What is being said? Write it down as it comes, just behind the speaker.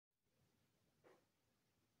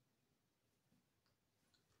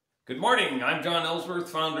Good morning. I'm John Ellsworth,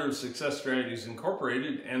 founder of Success Strategies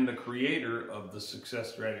Incorporated and the creator of the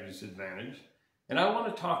Success Strategies Advantage. And I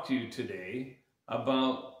want to talk to you today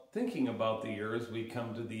about thinking about the year as we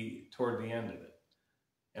come toward the end of it.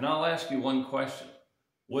 And I'll ask you one question.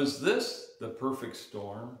 Was this the perfect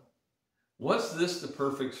storm? Was this the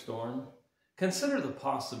perfect storm? Consider the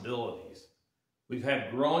possibilities. We've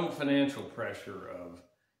had growing financial pressure of,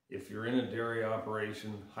 if you're in a dairy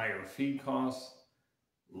operation, higher feed costs,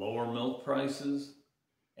 lower milk prices,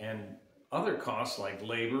 and other costs like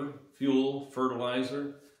labor, fuel,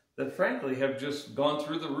 fertilizer, that frankly have just gone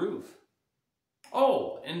through the roof.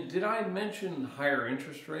 Oh, and did I mention higher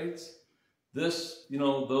interest rates? Those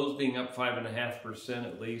being up 5.5%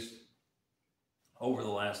 at least over the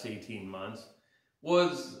last 18 months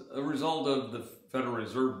was a result of the Federal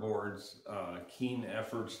Reserve Board's keen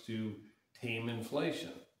efforts to tame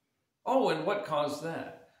inflation. Oh, and what caused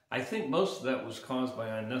that? I think most of that was caused by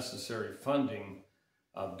unnecessary funding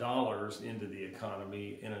of dollars into the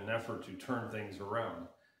economy in an effort to turn things around.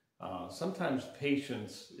 Sometimes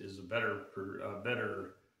patience is a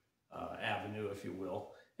better avenue, if you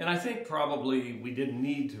will. And I think probably we didn't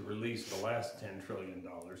need to release the last $10 trillion.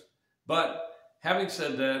 But having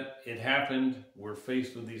said that, it happened. We're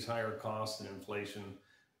faced with these higher costs and inflation.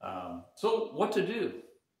 So what to do?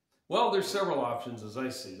 Well, there's several options as I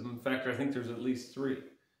see them. In fact, I think there's at least three.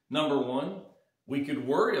 Number one, we could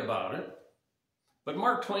worry about it, but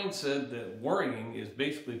Mark Twain said that worrying is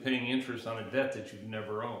basically paying interest on a debt that you've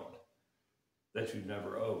never owed.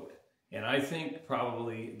 And I think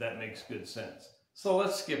probably that makes good sense. So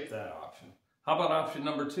let's skip that option. How about option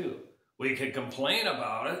number two? We could complain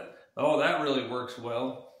about it. Oh, that really works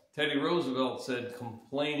well. Teddy Roosevelt said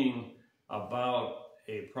complaining about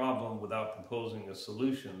a problem without proposing a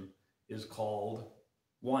solution is called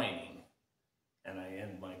whining. And I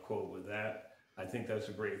end my quote with that. I think that's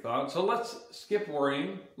a great thought. So let's skip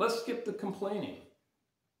worrying. Let's skip the complaining.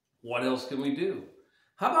 What else can we do?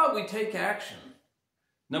 How about we take action?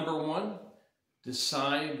 Number one,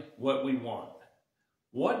 decide what we want.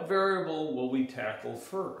 What variable will we tackle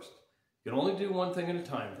first? You can only do one thing at a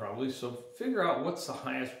time probably, so figure out what's the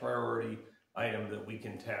highest priority item that we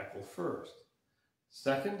can tackle first.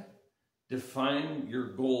 Second, define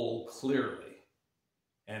your goal clearly.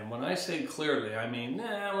 And when I say clearly, I mean,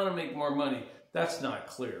 I want to make more money. That's not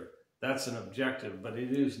clear. That's an objective, but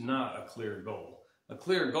it is not a clear goal. A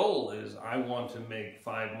clear goal is I want to make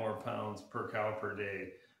 5 more pounds per cow per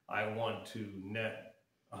day. I want to net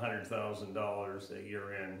 $100,000 a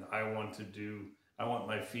year in. I want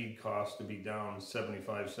my feed cost to be down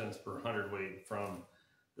 75 cents per hundredweight from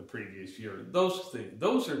the previous year.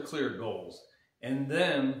 Those are clear goals. And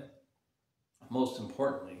then, most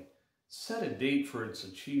importantly, set a date for its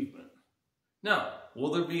achievement. Now,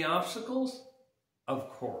 will there be obstacles? Of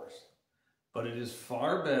course. But it is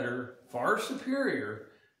far better, far superior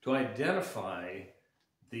to identify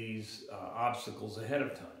these obstacles ahead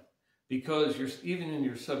of time. Because even in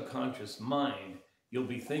your subconscious mind, you'll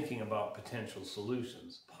be thinking about potential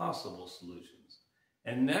solutions, possible solutions.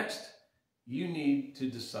 And next, you need to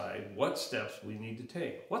decide what steps we need to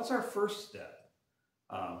take. What's our first step?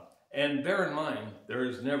 And bear in mind, there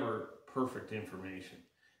is never perfect information.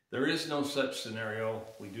 There is no such scenario.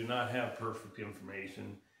 We do not have perfect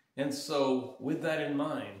information. And so with that in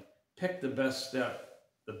mind, pick the best step,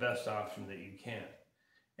 the best option that you can.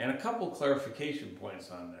 And a couple clarification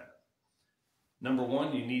points on that. Number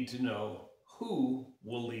one, you need to know who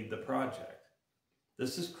will lead the project.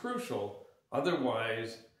 This is crucial.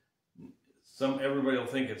 Otherwise, everybody will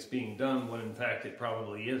think it's being done when in fact it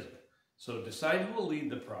probably isn't. So decide who will lead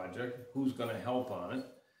the project, who's going to help on it,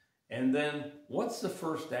 and then what's the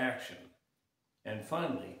first action? And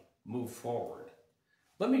finally, move forward.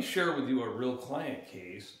 Let me share with you a real client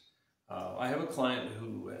case. I have a client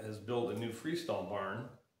who has built a new freestall barn.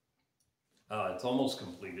 It's almost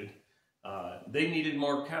completed. They needed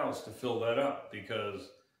more cows to fill that up because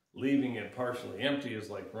leaving it partially empty is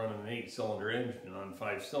like running an 8-cylinder engine on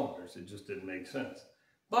 5 cylinders. It just didn't make sense.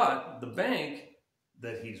 But the bank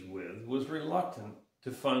that he's with was reluctant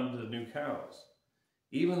to fund the new cows.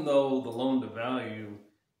 Even though the loan to value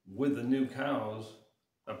with the new cows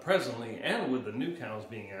presently and with the new cows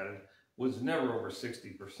being added was never over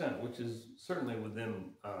 60%, which is certainly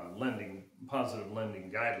within positive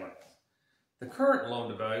lending guidelines. The current loan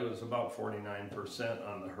to value is about 49%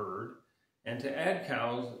 on the herd, and to add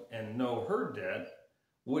cows and no herd debt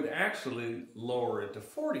would actually lower it to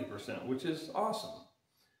 40%, which is awesome.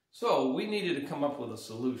 So we needed to come up with a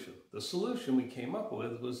solution. The solution we came up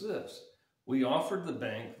with was this. We offered the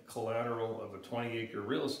bank collateral of a 20-acre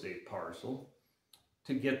real estate parcel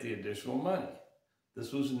to get the additional money.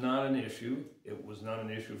 This was not an issue. It was not an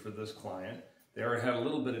issue for this client. They already had a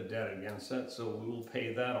little bit of debt against it, so we will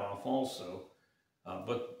pay that off also.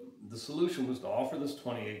 But the solution was to offer this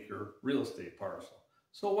 20-acre real estate parcel.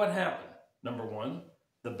 So what happened? Number one,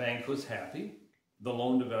 the bank was happy. The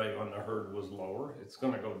loan to value on the herd was lower. It's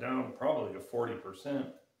going to go down probably to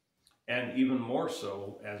 40%. And even more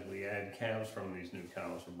so as we add calves from these new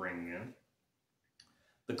cows we're bringing in.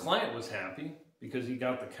 The client was happy because he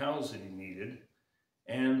got the cows that he needed.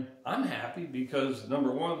 And I'm happy because,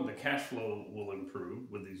 number one, the cash flow will improve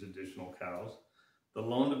with these additional cows. The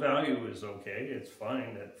loan to value is okay. It's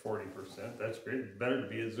fine at 40%. That's great. It's better to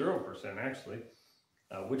be at 0% actually,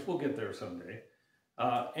 which we'll get there someday.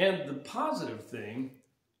 And the positive thing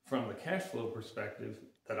from the cash flow perspective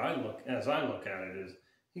that as I look at it is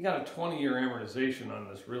he got a 20-year amortization on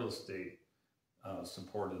this real estate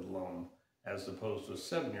supported loan as opposed to a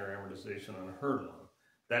 7-year amortization on a herd loan.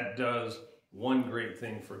 That does one great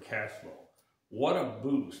thing for cash flow. What a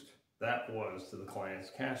boost that was to the client's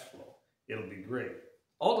cash flow. It'll be great.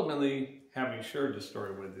 Ultimately, having shared this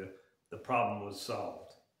story with you, the problem was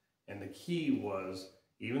solved. And the key was,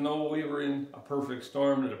 even though we were in a perfect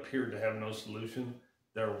storm that appeared to have no solution,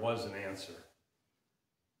 there was an answer.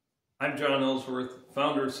 I'm John Ellsworth,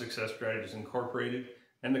 founder of Success Strategies Incorporated,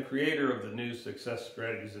 and the creator of the new Success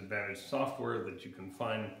Strategies Advantage software that you can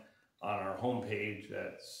find on our homepage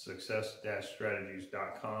at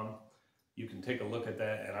success-strategies.com. You can take a look at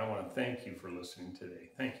that, and I want to thank you for listening today.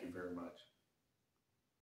 Thank you very much.